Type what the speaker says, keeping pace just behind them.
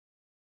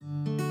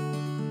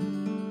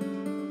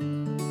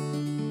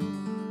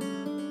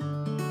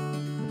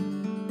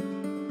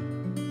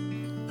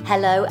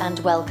Hello and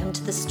welcome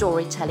to the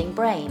Storytelling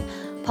Brain,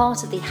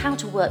 part of the How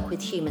to Work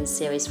with Humans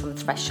series from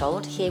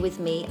Threshold, here with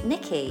me,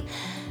 Nikki.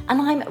 And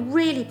I'm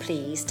really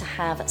pleased to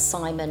have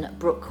Simon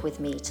Brook with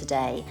me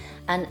today.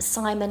 And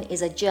Simon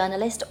is a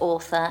journalist,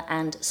 author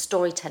and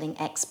storytelling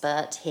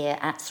expert here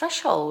at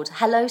Threshold.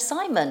 Hello,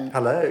 Simon.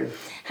 Hello.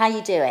 How are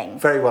you doing?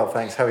 Very well,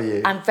 thanks. How are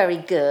you? I'm very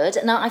good.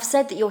 Now, I've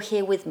said that you're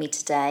here with me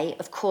today.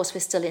 Of course,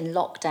 we're still in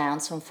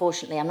lockdown, so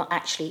unfortunately I'm not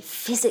actually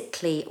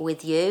physically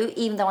with you,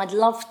 even though I'd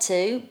love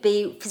to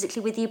be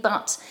physically with you,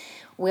 but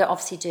we're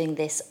obviously doing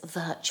this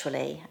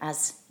virtually,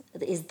 as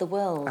is the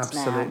world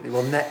Absolutely. now.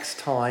 Well, next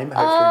time,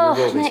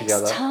 hopefully we will be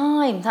together. Next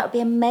time. That would be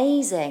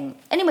amazing.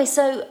 Anyway,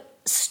 so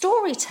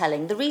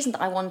storytelling, the reason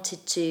that I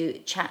wanted to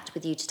chat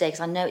with you today, because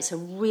I know it's a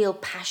real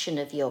passion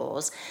of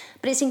yours,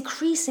 but it's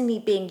increasingly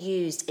being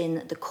used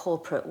in the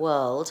corporate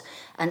world.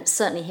 And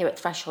certainly here at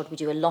Threshold, we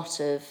do a lot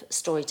of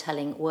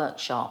storytelling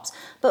workshops.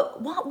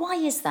 But why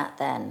is that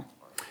then?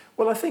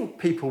 Well, I think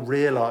people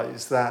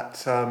realise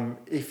that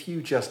if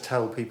you just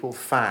tell people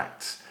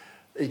facts,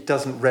 it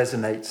doesn't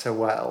resonate so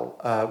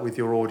well with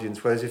your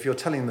audience. Whereas if you're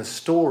telling them a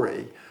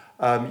story,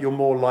 you're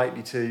more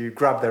likely to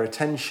grab their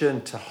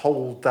attention, to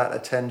hold that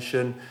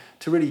attention,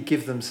 to really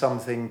give them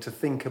something to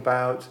think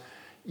about,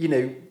 you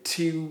know,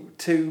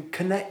 to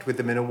connect with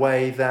them in a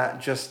way that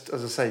just,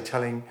 as I say,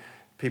 telling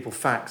people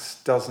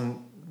facts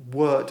doesn't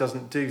work,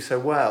 doesn't do so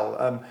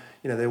well.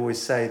 You know, they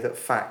always say that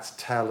facts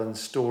tell and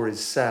stories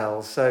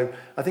sell. So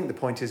I think the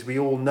point is we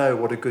all know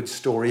what a good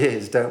story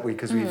is, don't we?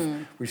 Because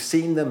we've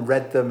seen them,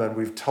 read them, and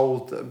we've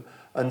told them.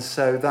 And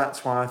so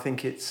that's why I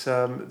think it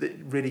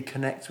really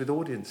connects with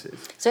audiences.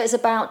 So it's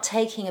about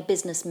taking a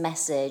business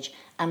message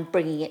and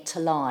bringing it to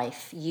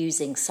life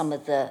using some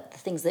of the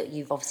things that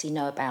you've obviously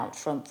know about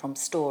from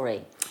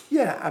story.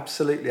 Yeah,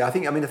 absolutely. I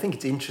think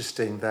it's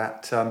interesting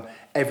that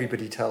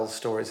everybody tells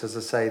stories. As I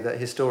say, that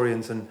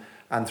historians and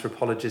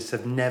anthropologists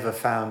have never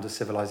found a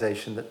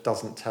civilization that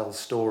doesn't tell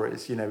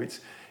stories. You know,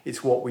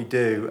 it's what we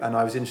do. And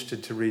I was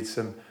interested to read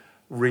some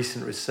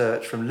recent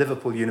research from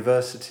Liverpool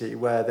University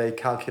where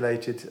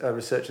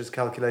researchers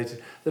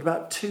calculated that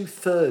about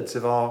 2/3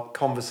 of our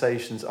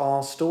conversations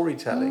are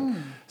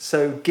storytelling.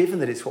 So given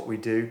that it's what we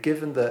do,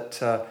 given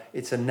that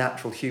it's a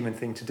natural human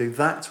thing to do,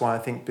 that's why I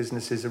think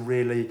businesses are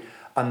really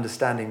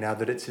understanding now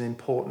that it's an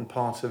important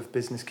part of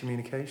business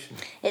communication.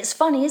 It's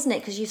funny, isn't it?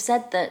 Because you've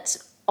said that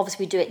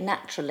obviously we do it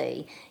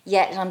naturally,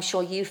 yet I'm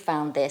sure you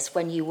found this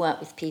when you work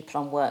with people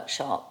on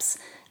workshops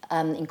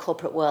in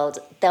corporate world,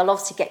 they'll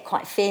obviously get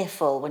quite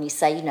fearful when you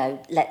say, you know,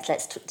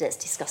 let's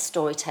discuss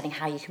storytelling,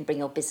 how you can bring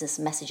your business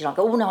message. And I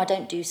go, oh no, I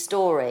don't do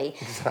story.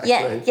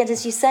 Exactly. Yet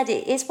as you said,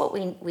 it is what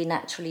we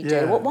naturally do.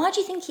 Yeah. Why do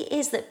you think it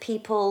is that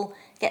people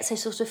get so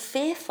sort of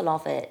fearful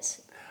of it?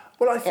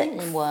 Well, I think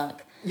in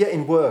work. Yeah,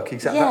 in work,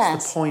 exactly. Yes.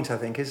 That's the point, I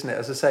think, isn't it?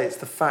 As I say, it's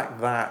the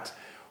fact that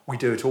we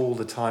do it all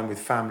the time with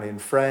family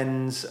and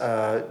friends,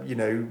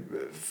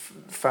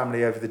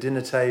 family over the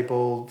dinner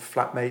table,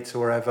 flatmates or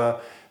wherever,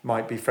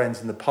 might be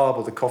friends in the pub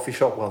or the coffee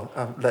shop. Well,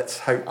 let's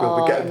hope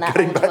we'll be getting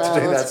back to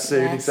doing that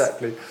soon, yes.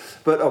 Exactly.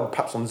 But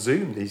perhaps on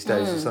Zoom these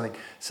days or something.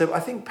 So I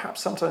think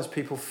perhaps sometimes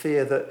people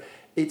fear that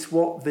it's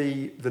what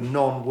the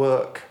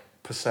non-work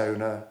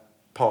persona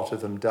part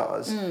of them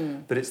does,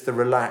 that it's the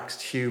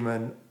relaxed,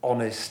 human,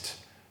 honest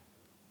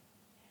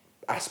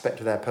aspect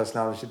of their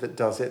personality that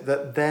does it,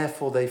 that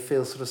therefore they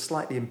feel sort of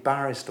slightly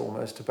embarrassed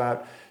almost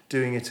about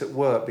doing it at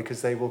work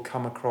because they will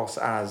come across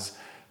as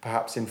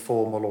perhaps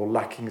informal or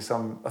lacking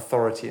some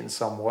authority in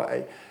some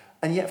way.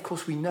 And yet, of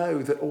course, we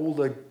know that all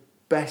the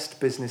best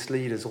business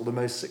leaders, all the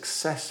most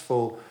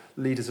successful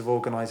leaders of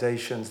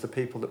organisations, the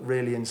people that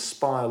really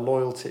inspire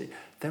loyalty,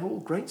 they're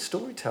all great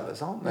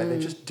storytellers, aren't they? They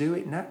just do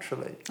it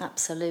naturally.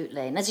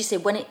 Absolutely. And as you say,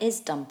 when it is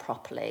done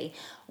properly,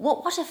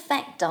 what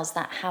effect does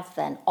that have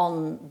then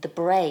on the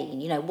brain?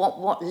 You know,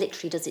 what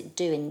literally does it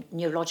do in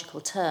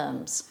neurological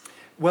terms?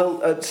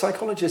 Well,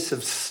 psychologists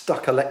have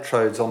stuck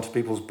electrodes onto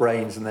people's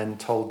brains and then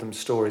told them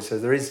stories. So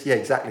there's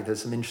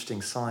some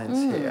interesting science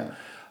here.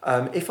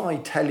 If I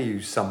tell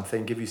you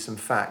something, give you some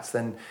facts,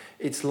 then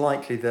it's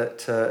likely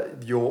that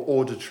your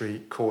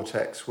auditory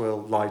cortex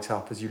will light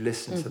up as you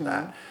listen to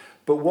that.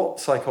 But what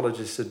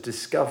psychologists have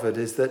discovered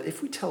is that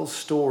if we tell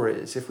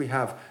stories, if we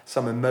have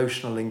some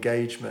emotional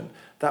engagement,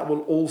 that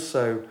will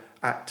also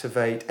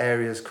activate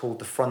areas called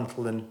the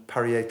frontal and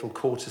parietal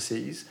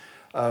cortices.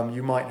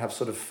 You might have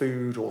sort of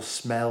food or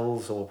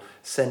smells or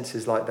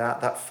senses like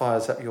that. That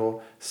fires up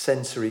your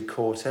sensory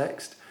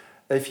cortex.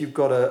 If you've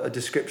got a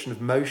description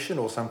of motion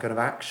or some kind of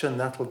action,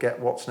 that'll get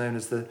what's known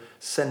as the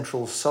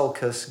central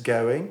sulcus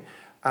going.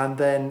 And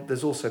then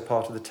there's also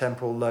part of the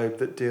temporal lobe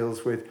that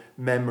deals with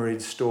memory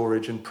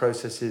storage and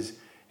processes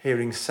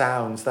hearing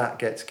sounds, that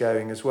gets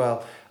going as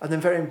well. And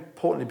then very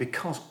importantly,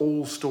 because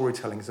all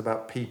storytelling is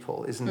about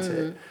people, isn't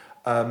it?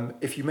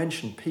 If you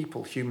mention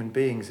people, human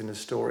beings in a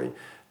story,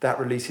 that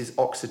releases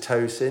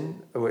oxytocin,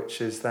 which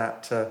is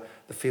that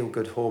the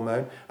feel-good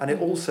hormone. And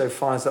it also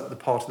fires up the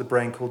part of the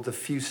brain called the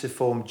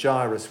fusiform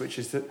gyrus, which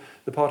is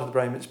the part of the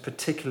brain that's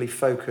particularly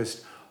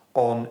focused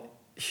on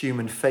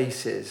human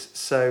faces.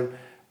 So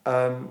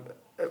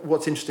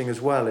what's interesting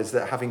as well is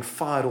that having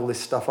fired all this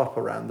stuff up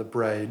around the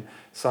brain,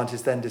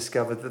 scientists then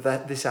discovered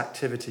that this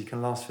activity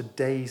can last for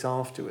days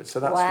afterwards. So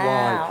that's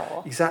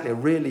why, exactly, a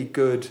really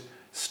good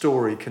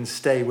story can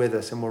stay with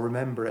us and we'll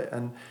remember it.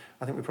 And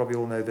I think we probably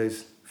all know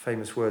those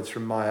famous words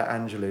from Maya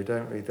Angelou,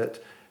 don't we?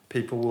 That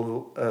people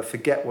will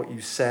forget what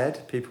you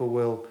said, people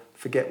will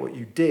forget what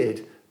you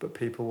did, but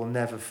people will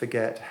never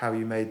forget how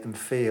you made them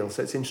feel.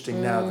 So it's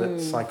interesting now that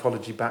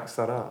psychology backs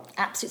that up.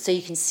 Absolutely. So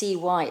you can see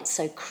why it's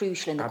so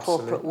crucial in the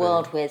corporate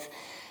world with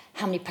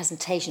how many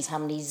presentations, how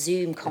many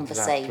Zoom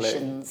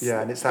conversations. Exactly.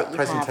 Yeah, and it's that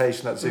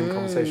presentation, that Zoom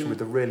conversation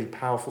with a really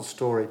powerful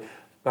story.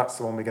 That's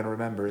the one we're going to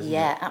remember, isn't it?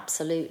 Yeah,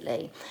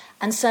 absolutely.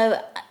 And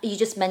so you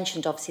just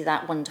mentioned, obviously,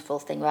 that wonderful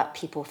thing about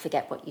people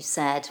forget what you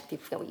said,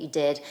 people forget what you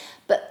did.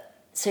 But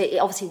so it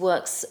obviously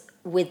works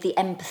with the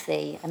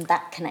empathy and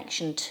that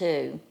connection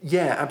too.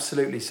 Yeah,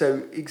 absolutely.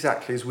 So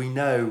exactly, as we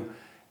know,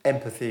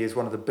 empathy is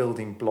one of the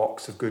building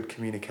blocks of good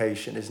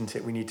communication, isn't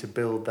it? We need to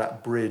build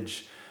that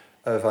bridge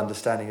of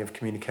understanding of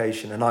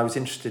communication. And I was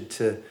interested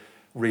to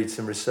read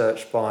some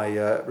research by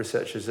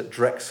researchers at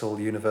Drexel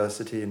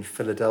University in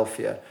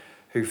Philadelphia,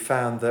 who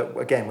found that,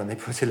 again, when they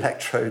put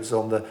electrodes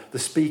on the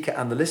speaker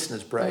and the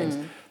listener's brains,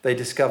 they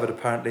discovered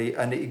apparently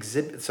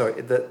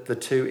that the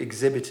two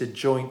exhibited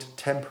joint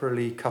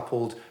temporally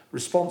coupled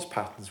response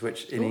patterns,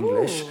 which in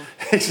English,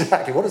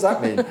 exactly, what does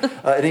that mean?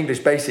 In English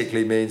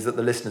basically means that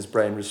the listener's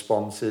brain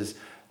responses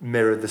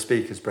mirrored the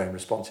speaker's brain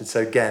responses.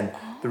 So again,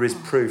 there is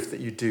proof that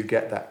you do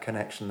get that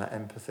connection, that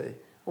empathy.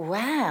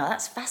 Wow,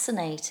 that's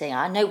fascinating.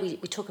 I know we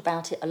talk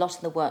about it a lot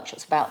in the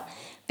workshops, about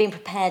being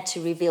prepared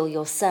to reveal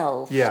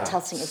yourself, to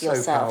tell something of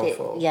yourself.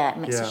 It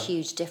makes a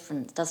huge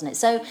difference, doesn't it?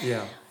 So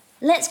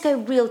let's go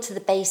real to the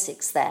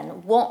basics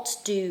then. What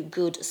do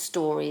good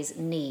stories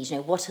need?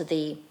 What are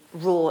the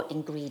raw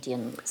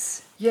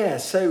ingredients? Yeah,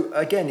 so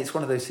again, it's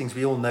one of those things,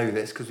 we all know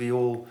this because we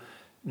all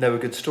know a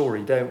good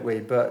story, don't we?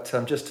 But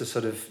just to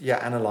sort of,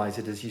 analyse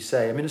it, as you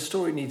say, I mean, a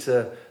story needs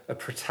a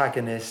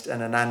protagonist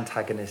and an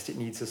antagonist. It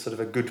needs a sort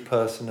of a good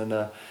person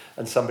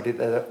and somebody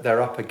that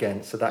they're up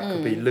against. So that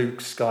could be Luke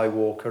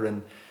Skywalker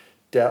and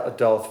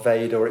Darth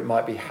Vader, or it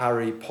might be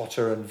Harry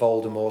Potter and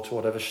Voldemort, or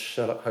whatever,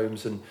 Sherlock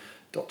Holmes and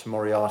Dr.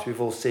 Moriarty. We've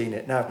all seen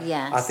it. Now,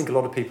 I think a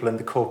lot of people in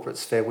the corporate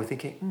sphere were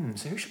thinking,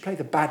 so who should play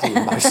the baddie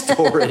in my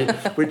story?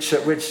 which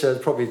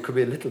probably could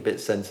be a little bit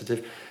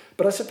sensitive.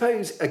 But I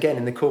suppose, again,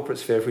 in the corporate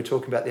sphere, if we're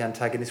talking about the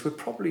antagonist, we're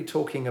probably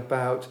talking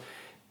about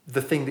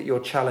the thing that you're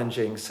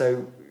challenging.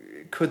 So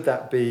could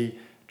that be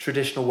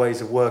traditional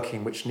ways of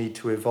working which need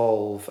to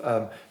evolve?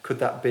 Could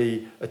that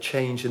be a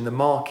change in the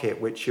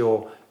market which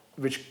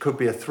could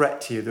be a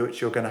threat to you,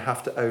 which you're going to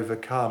have to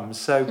overcome?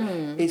 So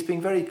it's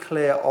being very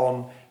clear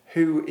on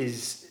who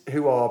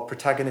our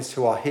protagonists,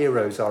 who our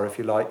heroes are, if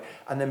you like,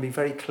 and then being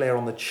very clear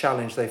on the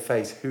challenge they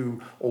face,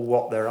 who or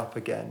what they're up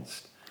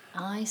against.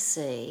 I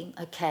see.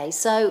 Okay,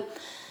 so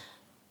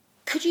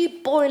could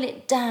you boil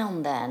it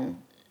down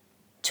then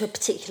to a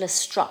particular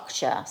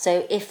structure?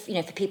 So if,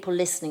 for people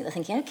listening, they're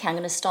thinking, okay, I'm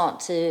going to start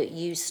to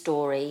use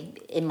story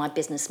in my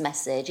business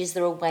message. Is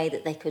there a way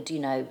that they could,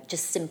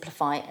 just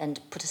simplify and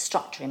put a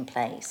structure in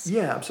place?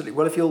 Yeah, absolutely.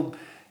 Well, if you'll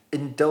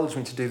indulge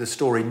me to do the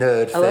story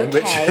nerd thing,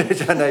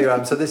 which I know you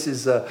am. So this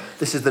is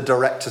the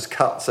director's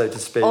cut, so to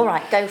speak. All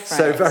right, go for it.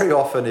 So very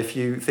often, if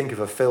you think of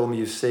a film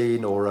you've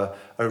seen or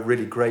a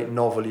really great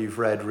novel you've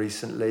read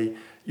recently,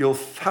 you'll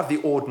have the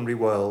ordinary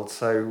world.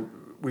 So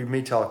we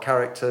meet our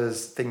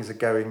characters, things are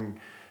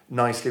going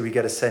nicely, we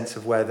get a sense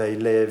of where they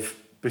live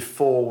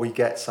before we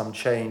get some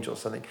change or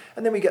something.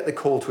 And then we get the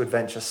call to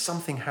adventure.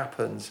 Something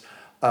happens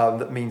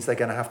that means they're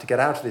going to have to get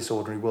out of this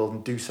ordinary world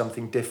and do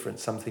something different,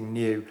 something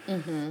new.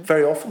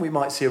 Very often we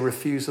might see a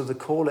refusal of the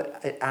call.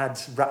 It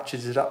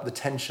ratchets it up, the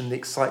tension, the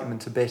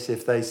excitement a bit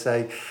if they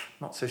say,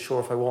 not so sure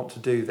if I want to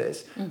do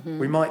this.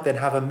 We might then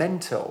have a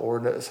mentor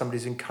or somebody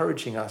who's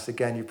encouraging us.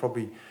 Again, you've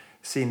probably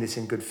seen this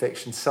in good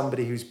fiction,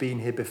 somebody who's been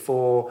here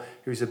before,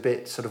 who's a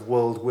bit sort of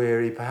world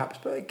weary perhaps,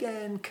 but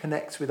again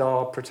connects with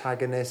our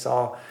protagonist,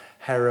 our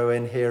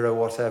heroine, hero,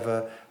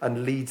 whatever,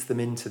 and leads them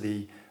into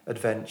the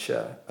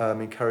adventure,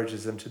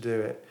 encourages them to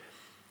do it.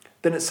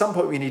 Then at some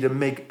point we need a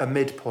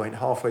midpoint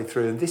halfway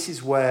through, and this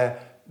is where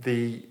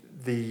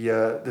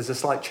there's a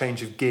slight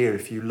change of gear,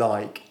 if you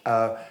like,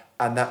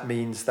 and that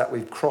means that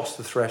we've crossed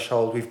the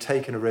threshold, we've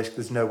taken a risk,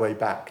 there's no way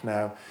back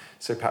now.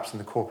 So perhaps in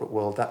the corporate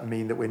world that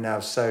means that we're now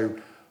so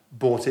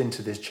bought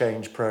into this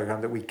change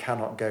program that we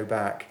cannot go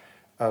back,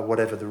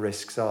 whatever the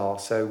risks are.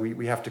 So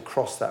we have to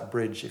cross that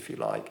bridge, if you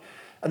like.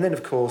 And then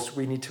of course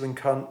we need to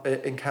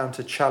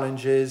encounter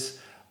challenges,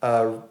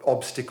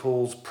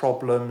 obstacles,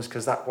 problems,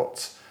 because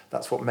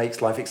that's what makes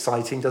life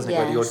exciting, doesn't it?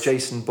 Whether you're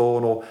Jason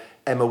Bourne or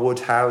Emma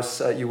Woodhouse,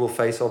 you will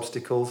face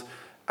obstacles,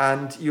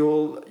 and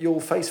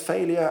you'll face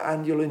failure,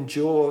 and you'll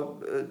endure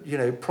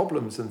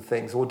problems and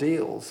things,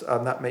 ordeals,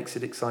 and that makes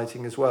it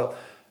exciting as well.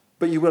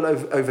 But you will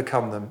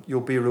overcome them.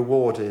 You'll be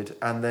rewarded,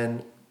 and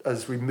then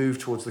as we move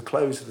towards the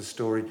close of the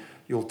story,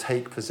 you'll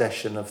take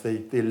possession of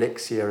the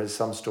elixir, as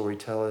some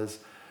storytellers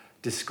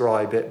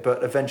describe it,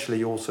 but eventually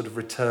you'll sort of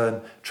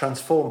return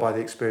transformed by the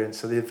experience.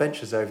 So the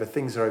adventure's over,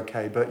 things are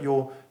okay, but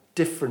you're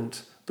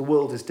different. The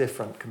world is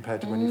different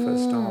compared to when you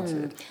first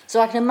started. So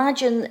I can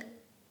imagine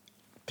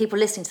people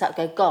listening to that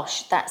go,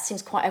 gosh, that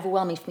seems quite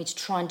overwhelming for me to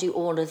try and do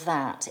all of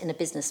that in a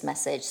business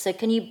message. So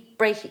can you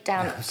break it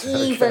down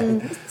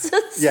even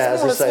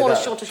smaller,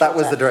 shorter? That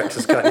was the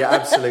director's cut. Yeah,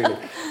 absolutely.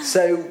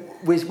 So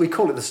we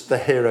call it the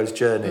hero's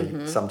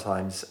journey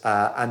sometimes.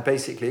 And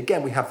basically,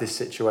 again, we have this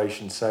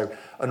situation. So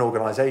an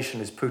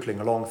organisation is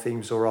pootling along,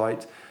 things all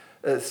right,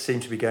 seem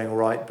to be going all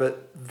right,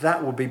 but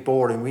that would be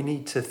boring. We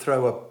need to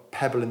throw a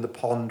pebble in the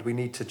pond. We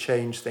need to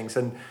change things.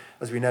 And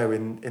as we know,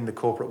 in the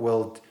corporate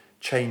world,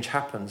 change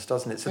happens,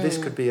 doesn't it? So this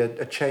could be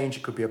a change,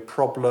 it could be a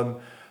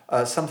problem,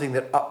 something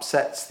that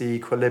upsets the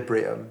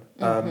equilibrium.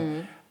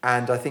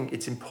 And I think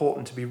it's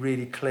important to be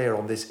really clear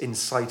on this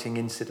inciting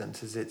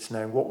incident, as it's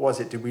known. What was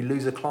it? Did we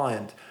lose a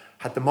client?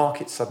 Had the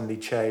market suddenly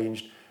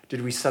changed?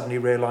 Did we suddenly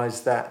realise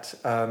that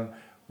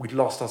we'd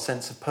lost our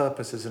sense of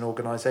purpose as an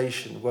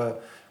organisation?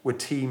 Were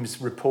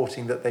teams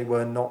reporting that they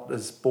were not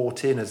as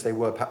bought in as they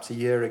were perhaps a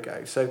year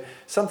ago? So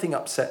something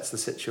upsets the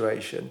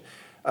situation.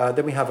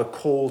 Then we have a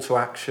call to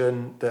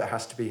action that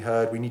has to be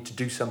heard. We need to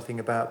do something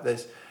about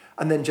this.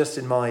 And then just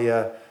in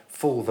my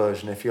full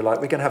version, if you like,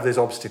 we're going to have those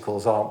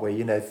obstacles, aren't we?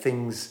 You know,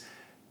 things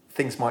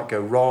might go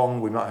wrong.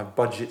 We might have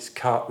budgets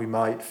cut. We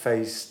might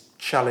face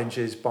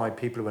challenges by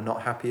people who are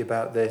not happy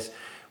about this.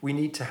 We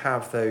need to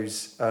have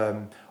those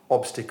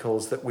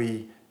obstacles that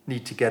we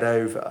need to get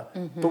over.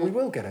 But we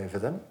will get over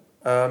them.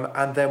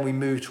 And then we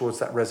move towards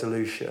that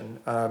resolution.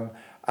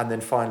 And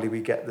then finally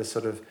we get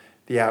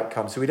the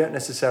outcome. So we don't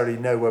necessarily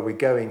know where we're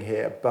going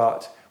here,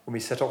 but when we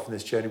set off on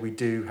this journey, we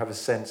do have a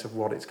sense of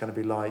what it's going to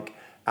be like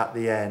at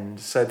the end.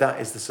 So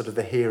that is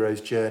the hero's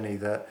journey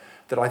that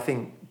I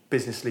think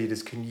business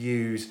leaders can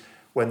use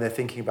when they're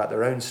thinking about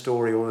their own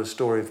story or the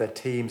story of their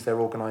teams, their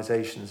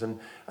organisations, and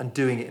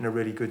doing it in a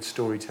really good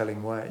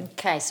storytelling way.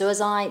 Okay, so as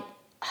I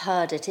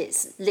heard it,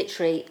 it's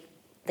literally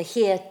the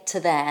here to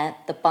there,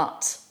 the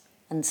but,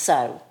 and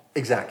so.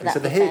 Exactly. So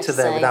the here to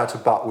there without a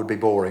but would be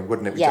boring,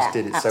 wouldn't it? We just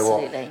did it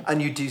absolutely. so often.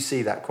 And you do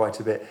see that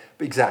quite a bit.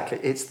 But exactly,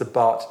 it's the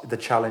but, the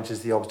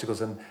challenges, the obstacles,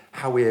 and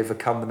how we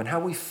overcome them and how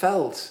we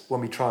felt when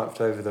we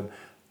triumphed over them.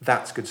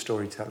 That's good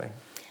storytelling.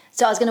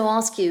 So I was going to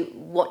ask you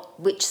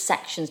which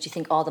sections do you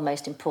think are the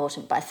most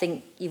important, but I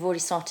think you've already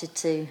started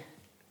to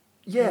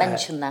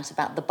mention that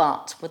about the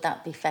but. Would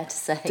that be fair to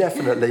say?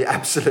 Definitely,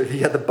 absolutely.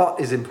 Yeah, the but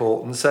is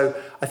important. So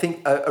I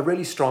think a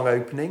really strong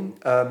opening,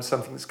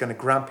 something that's going to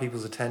grab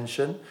people's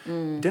attention.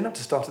 You don't have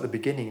to start at the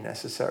beginning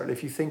necessarily.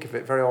 If you think of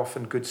it, very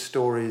often good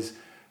stories,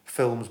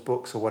 films,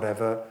 books or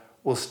whatever,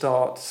 will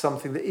start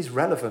something that is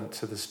relevant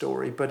to the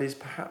story, but is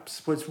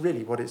perhaps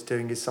really what it's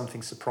doing is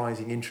something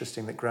surprising,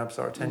 interesting that grabs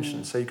our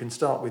attention. So you can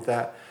start with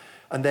that.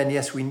 And then,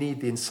 yes, we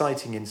need the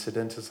inciting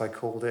incident, as I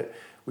called it.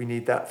 We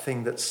need that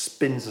thing that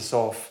spins us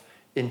off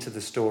into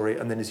the story.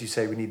 And then, as you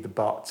say, we need the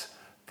but,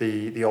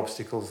 the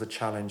obstacles, the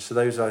challenge. So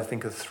those, I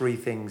think, are three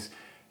things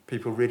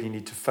people really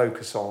need to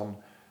focus on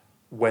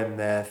when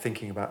they're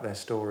thinking about their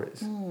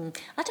stories.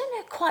 I don't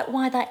know quite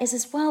why that is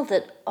as well,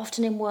 that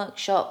often in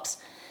workshops,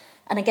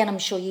 and again, I'm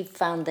sure you've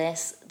found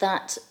this,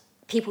 that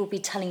people will be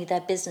telling you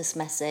their business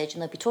message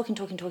and they'll be talking,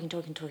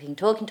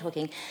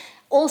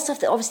 all stuff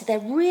that obviously they're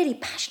really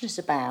passionate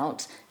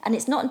about, and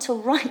it's not until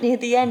right near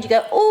the end you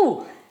go,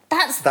 oh,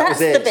 that's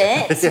the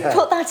bit, yeah.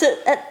 Put that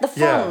at the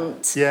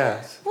front.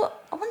 Yeah.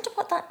 I wonder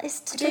what that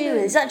is to do.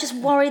 Is that just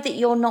worry that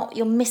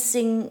you're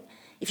missing,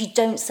 if you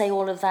don't say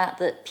all of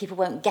that people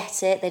won't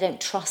get it, they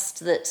don't trust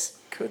that?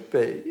 Could be.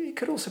 It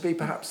could also be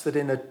perhaps that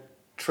in a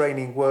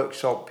training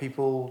workshop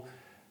people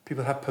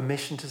have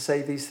permission to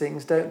say these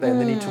things, don't they? And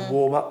they need to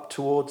warm up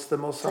towards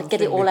them or something. Like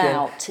get it all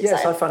out.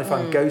 Yes, I find if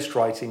I'm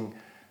ghostwriting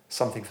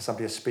something for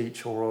somebody, a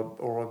speech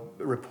or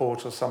a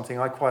report or something,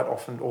 I quite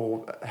often,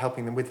 or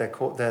helping them with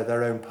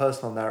their own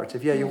personal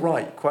narrative. Yeah, you're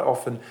right. Quite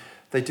often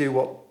they do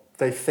what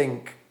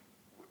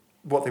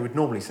they would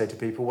normally say to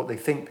people, what they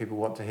think people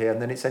want to hear,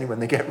 and then it's only when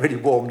they get really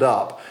warmed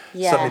up,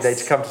 suddenly they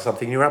come to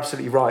something. And you're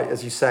absolutely right,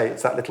 as you say,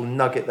 it's that little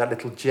nugget, that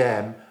little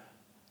gem.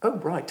 Oh,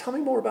 right, tell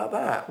me more about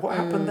that. What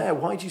happened there?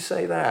 Why did you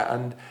say that?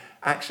 And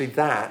actually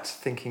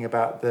thinking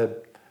about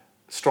the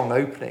strong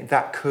opening,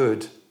 that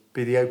could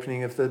be the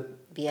opening of their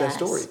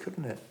story,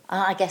 couldn't it?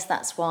 I guess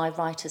that's why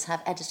writers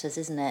have editors,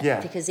 isn't it? Yeah.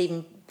 Because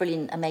even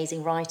brilliant,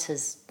 amazing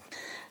writers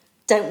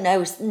don't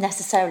know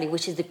necessarily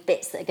which are the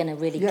bits that are going to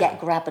really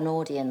grab an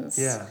audience.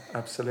 Yeah,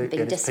 absolutely.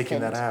 And it's picking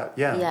that out.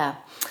 Yeah.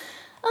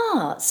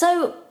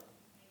 So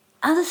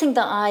other thing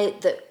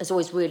that has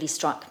always really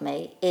struck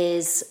me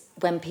is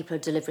when people are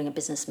delivering a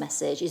business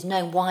message is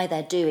knowing why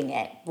they're doing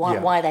it,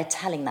 why they're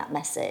telling that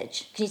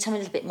message. Can you tell me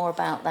a little bit more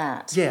about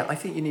that? Yeah, I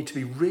think you need to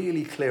be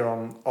really clear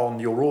on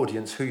your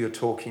audience, who you're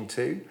talking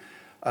to,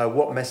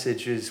 what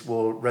messages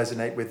will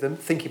resonate with them,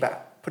 thinking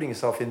about putting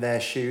yourself in their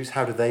shoes,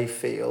 how do they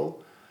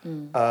feel?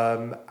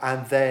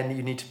 And then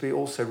you need to be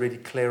also really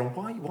clear on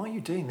why are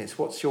you doing this?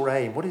 What's your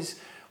aim? What is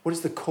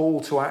the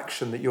call to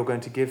action that you're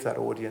going to give that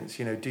audience?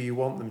 You know, do you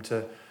want them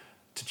to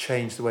to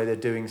change the way they're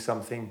doing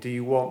something? Do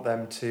you want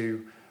them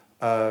to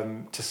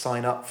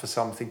sign up for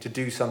something, to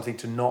do something,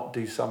 to not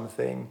do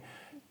something?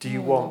 Do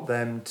you want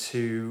them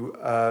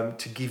to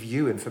give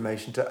you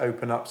information to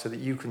open up so that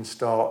you can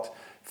start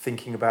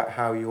thinking about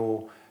how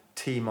your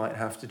team might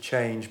have to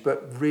change,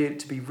 but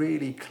to be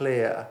really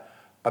clear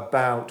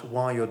about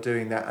why you're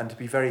doing that, and to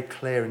be very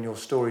clear in your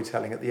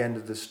storytelling at the end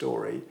of the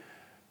story.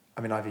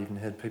 I mean, I've even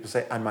heard people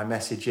say, and my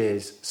message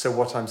is, so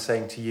what I'm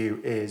saying to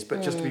you is,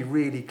 but just to be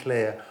really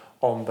clear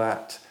on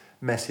that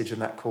message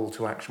and that call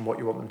to action, what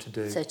you want them to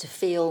do. So to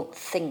feel,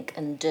 think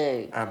and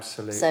do.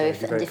 Absolutely. So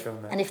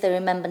if they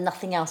remember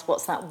nothing else,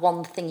 what's that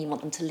one thing you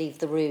want them to leave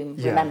the room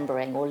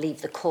remembering, or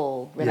leave the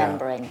call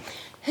remembering?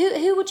 Yeah.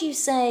 Who would you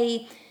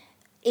say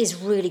is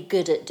really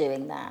good at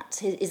doing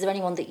that? Is there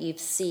anyone that you've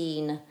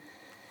seen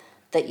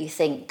that you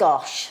think,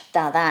 gosh,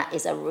 now that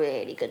is a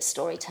really good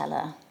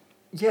storyteller?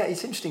 Yeah,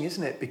 it's interesting,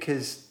 isn't it?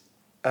 Because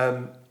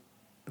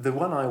the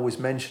one I always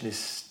mention is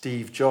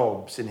Steve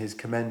Jobs in his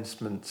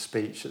commencement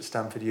speech at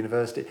Stanford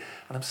University.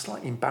 And I'm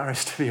slightly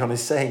embarrassed, to be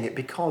honest, saying it,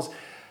 because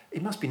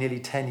it must be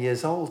nearly 10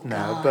 years old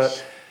now.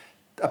 Gosh.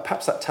 But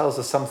perhaps that tells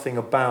us something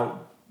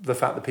about the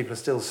fact that people are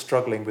still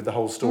struggling with the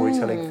whole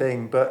storytelling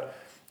thing. But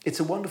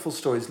it's a wonderful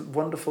story. It's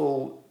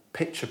wonderful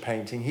picture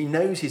painting. He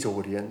knows his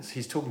audience.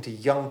 He's talking to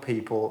young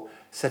people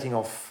setting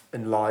off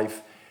in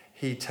life.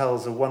 He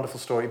tells a wonderful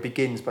story. It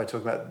begins by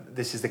talking about,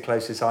 this is the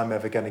closest I'm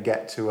ever going to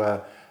get to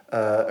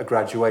a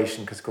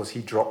graduation, because of course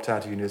he dropped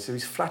out of university. So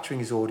he's flattering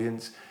his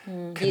audience,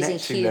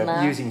 connecting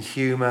them, using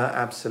humour,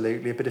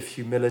 absolutely, a bit of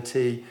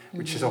humility,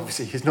 which is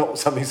obviously is not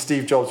something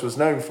Steve Jobs was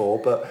known for,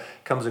 but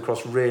comes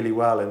across really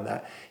well in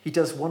that. He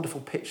does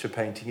wonderful picture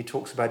painting. He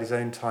talks about his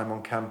own time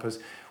on campus,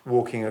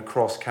 walking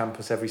across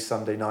campus every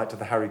Sunday night to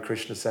the Hare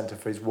Krishna Centre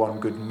for his one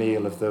good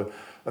meal of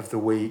the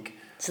week.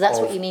 So that's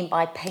what you mean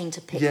by paint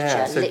a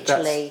picture, so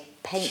literally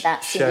paint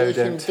that scene so you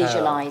can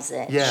visualise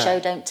it. Yeah. Show,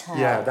 don't tell.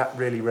 Yeah, that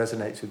really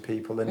resonates with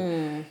people.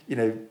 And,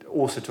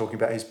 also talking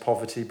about his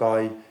poverty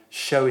by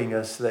showing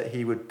us that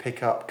he would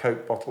pick up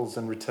Coke bottles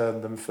and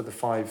return them for the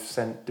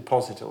 5-cent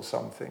deposit or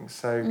something.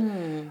 So,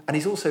 and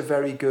he's also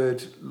very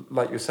good,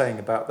 like you're saying,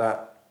 about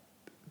that,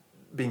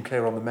 being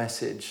clear on the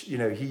message.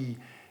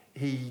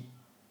 He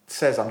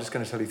says, I'm just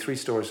going to tell you 3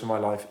 stories from my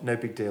life, no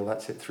big deal,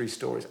 that's it, 3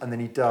 stories. And then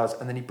he does,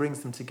 and then he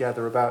brings them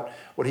together about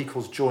what he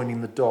calls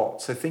joining the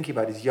dots. So thinking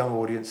about his young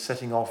audience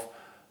setting off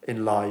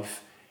in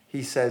life,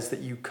 he says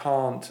that you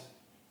can't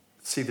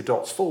see the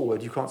dots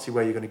forward, you can't see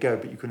where you're going to go,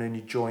 but you can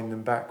only join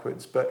them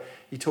backwards. But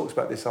he talks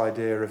about this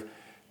idea of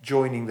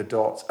joining the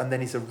dots, and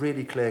then he's a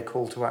really clear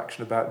call to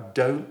action about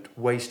don't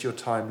waste your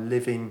time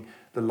living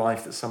the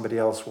life that somebody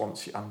else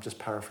wants you. I'm just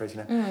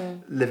paraphrasing now.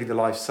 Living the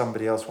life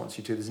somebody else wants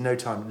you to. There's no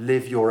time.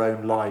 Live your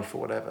own life or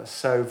whatever.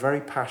 So very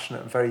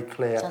passionate and very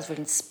clear. Sounds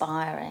really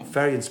inspiring.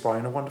 Very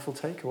inspiring. A wonderful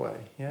takeaway.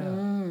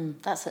 Yeah.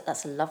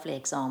 That's a lovely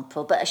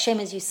example. But a shame,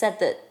 as you said,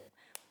 that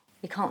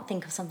we can't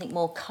think of something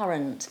more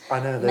current.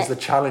 I know. There's the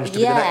challenge to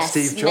be the next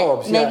Steve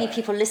Jobs. Maybe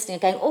people listening are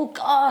going, oh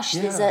gosh,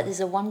 there's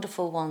a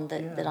wonderful one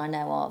that I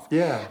know of.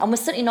 Yeah. And we're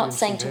certainly not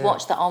saying to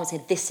watch that arm and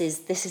say this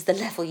is the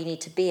level you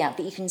need to be at,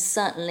 but you can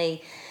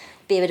certainly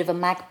be a bit of a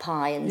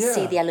magpie and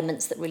see the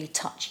elements that really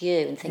touch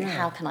you and think,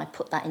 how can I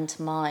put that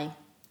into my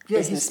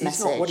business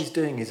message? Not what he's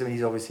doing is,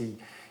 he's obviously,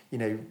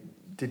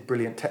 did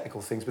brilliant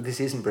technical things, but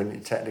this isn't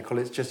brilliantly technical.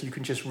 It's just, you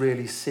can just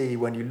really see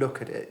when you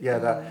look at it. Yeah,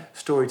 that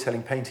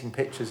storytelling, painting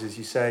pictures, as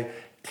you say,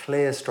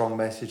 clear, strong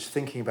message,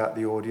 thinking about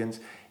the audience.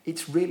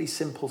 It's really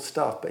simple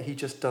stuff, but he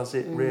just does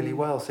it really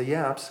well. So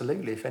yeah,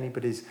 absolutely. If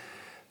anybody's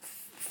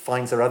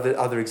finds there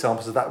other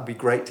examples of that, would be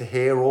great to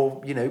hear,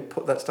 or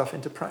put that stuff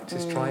into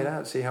practice, try it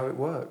out, see how it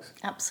works.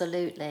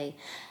 Absolutely.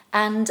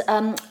 And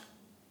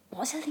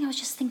what was the other thing I was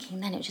just thinking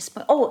then? It was just,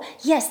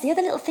 the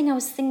other little thing I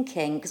was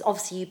thinking, because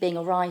obviously you being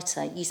a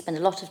writer, you spend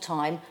a lot of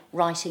time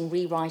writing,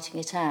 rewriting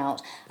it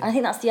out. And I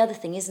think that's the other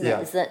thing, isn't it?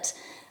 Is that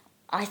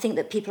I think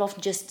that people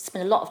often just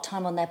spend a lot of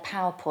time on their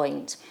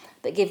PowerPoint,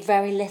 but give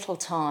very little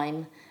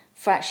time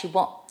for actually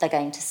what they're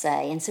going to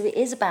say. And so it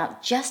is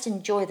about just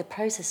enjoy the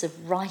process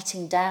of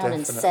writing down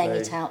and saying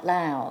it out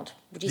loud.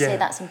 Would you say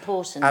that's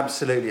important?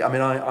 Absolutely.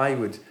 I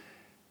would,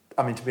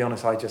 to be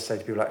honest, I just say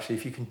to people, actually,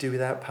 if you can do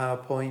without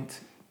PowerPoint,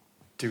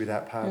 do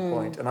without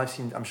PowerPoint.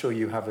 And I'm sure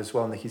you have as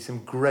well, Nikki, some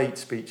great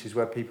speeches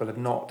where people have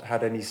not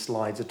had any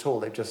slides at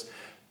all. They've just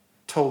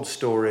told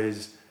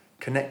stories,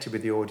 connected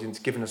with the audience,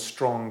 given a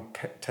strong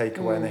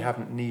takeaway, and they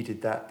haven't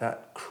needed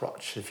that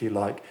crutch, if you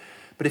like.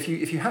 But if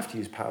you have to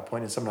use PowerPoint,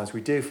 and sometimes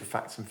we do for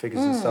facts and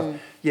figures and stuff,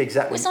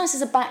 exactly. Well, it's nice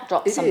as a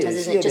backdrop sometimes,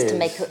 isn't it? Just to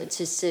make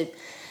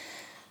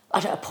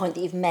a point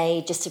that you've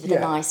made, just with a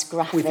nice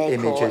graphic with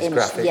images,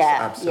 graphics,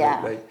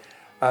 absolutely.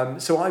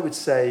 So I would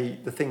say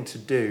the thing to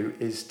do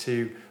is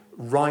to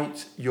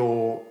write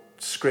your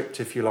script,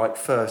 if you like,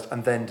 first,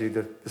 and then do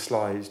the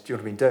slides. Do you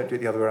know what I mean? Don't do it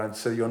the other way around,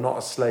 so you're not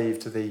a slave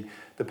to the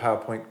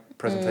PowerPoint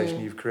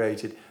presentation you've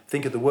created.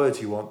 Think of the words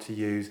you want to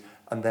use,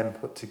 and then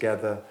put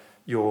together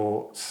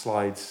your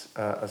slides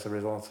as a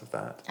result of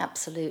that.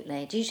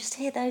 Absolutely. Do you just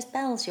hear those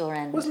bells your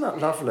end? Wasn't that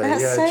lovely?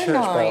 That's yeah, so church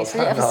nice.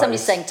 bells. How Somebody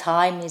nice. saying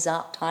time is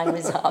up, time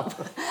is up.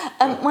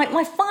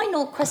 My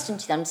final question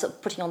to you, I'm sort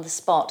of putting on the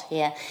spot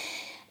here.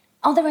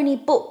 Are there any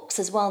books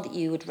as well that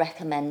you would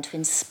recommend to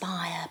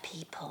inspire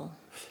people?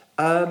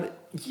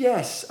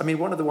 Yes. I mean,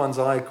 one of the ones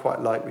I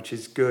quite like, which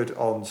is good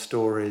on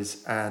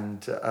stories,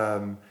 and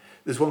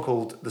there's one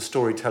called The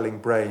Storytelling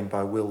Brain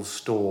by Will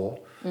Storr,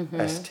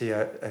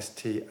 Storr,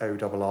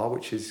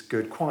 which is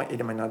good.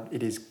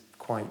 It is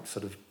quite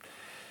sort of,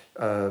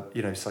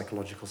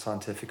 psychological,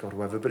 scientific or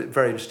whatever, but it's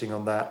very interesting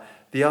on that.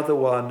 The other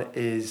one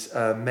is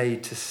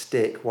Made to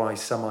Stick, Why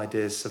Some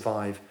Ideas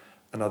Survive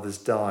and Others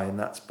Die, and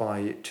that's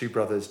by two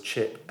brothers,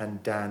 Chip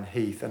and Dan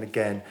Heath. And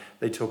again,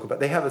 they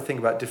have a thing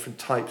about different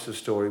types of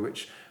story,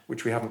 which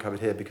we haven't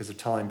covered here because of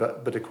time,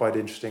 but are quite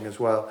interesting as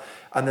well.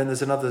 And then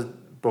there's another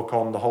book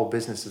on the whole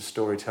business of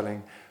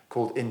storytelling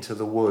called Into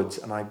the Woods,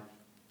 and I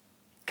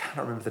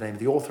cannot remember the name of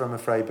the author, I'm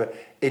afraid, but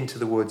Into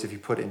the Woods, if you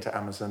put it into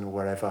Amazon or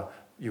wherever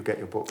you get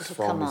your books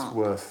from, is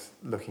worth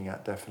looking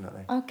at,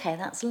 definitely. Okay,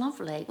 that's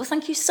lovely. Well,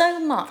 thank you so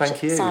much,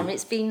 thank you. Simon.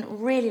 It's been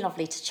really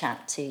lovely to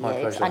chat to you. My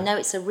pleasure. I know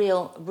it's a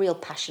real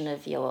passion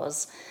of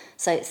yours,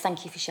 so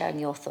thank you for sharing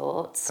your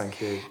thoughts.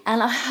 Thank you.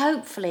 And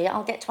hopefully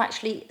I'll get to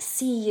actually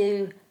see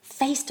you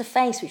face to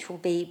face, which will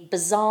be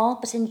bizarre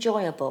but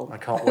enjoyable. I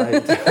can't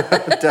wait.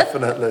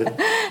 Definitely.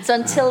 So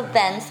until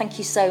then, thank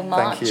you so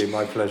much. Thank you,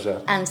 my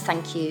pleasure. And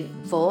thank you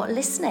for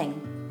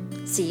listening.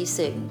 See you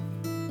soon.